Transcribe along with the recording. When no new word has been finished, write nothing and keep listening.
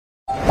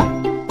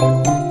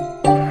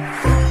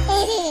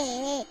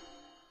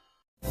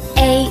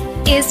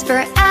is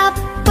for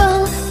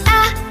apple,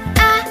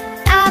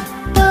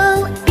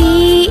 apple. B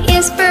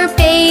is for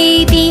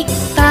baby,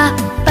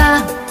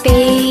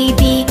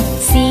 baby.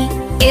 C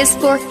is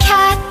for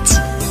cat,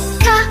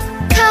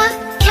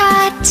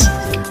 cat.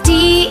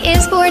 D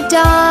is for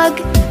dog,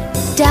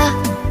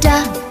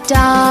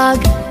 dog.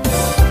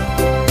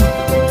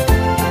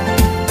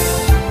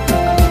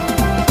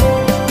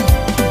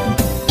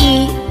 E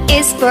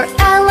is for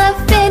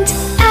elephant,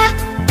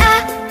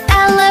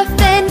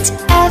 elephant.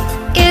 F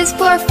is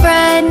for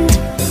friend,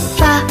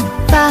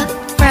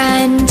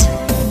 friend.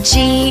 G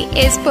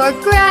is for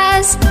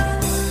grass,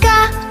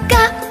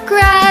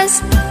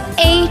 grass.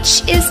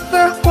 H is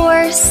for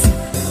horse,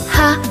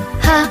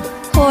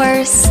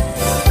 horse.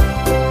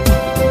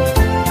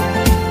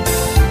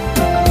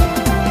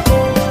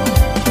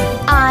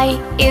 I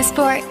is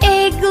for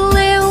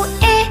igloo,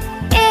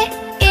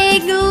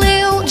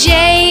 igloo. J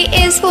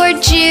is for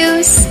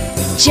juice,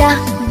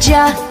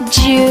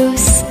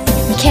 juice.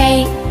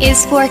 K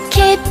is for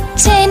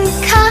kitten,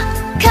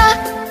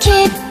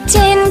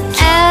 kitten.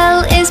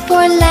 L is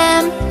for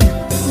lamp,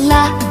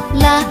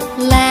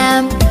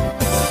 lamp.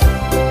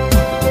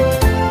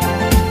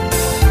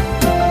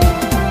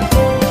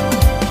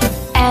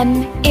 M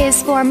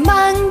is for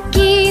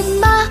monkey,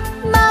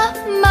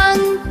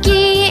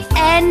 monkey.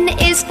 N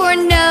is for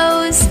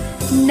nose,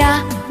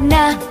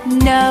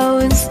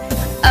 nose.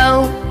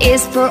 O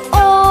is for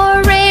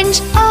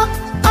orange,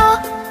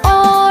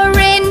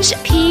 orange.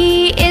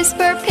 P is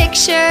for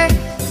picture,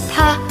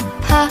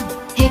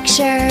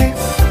 picture.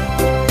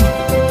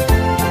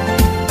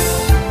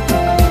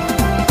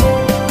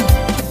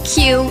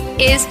 Q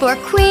is for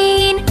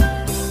queen,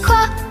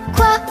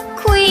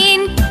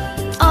 queen.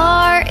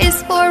 R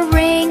is for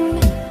ring,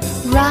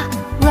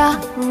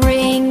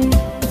 ring.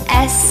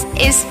 S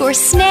is for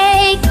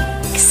snake,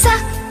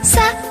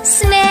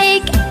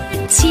 snake.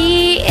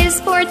 T is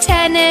for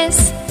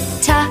tennis,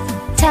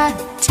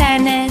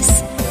 tennis.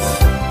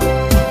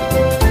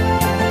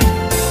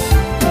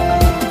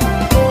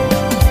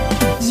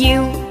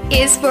 U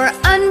is for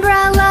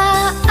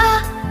umbrella,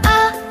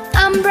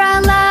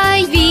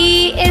 umbrella.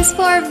 V is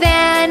for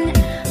van,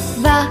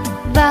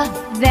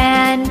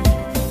 van.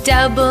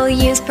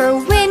 W is for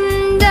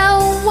window,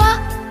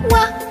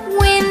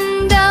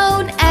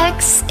 window.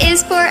 X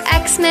is for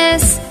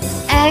Xmas,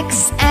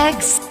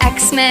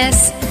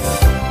 Xmas.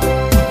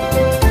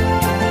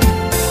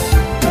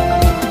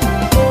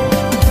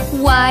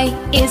 Y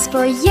is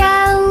for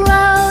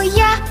yellow,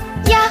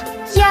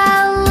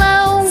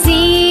 yellow. Z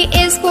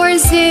is for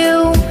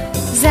zoo,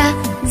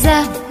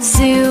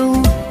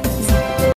 zoo.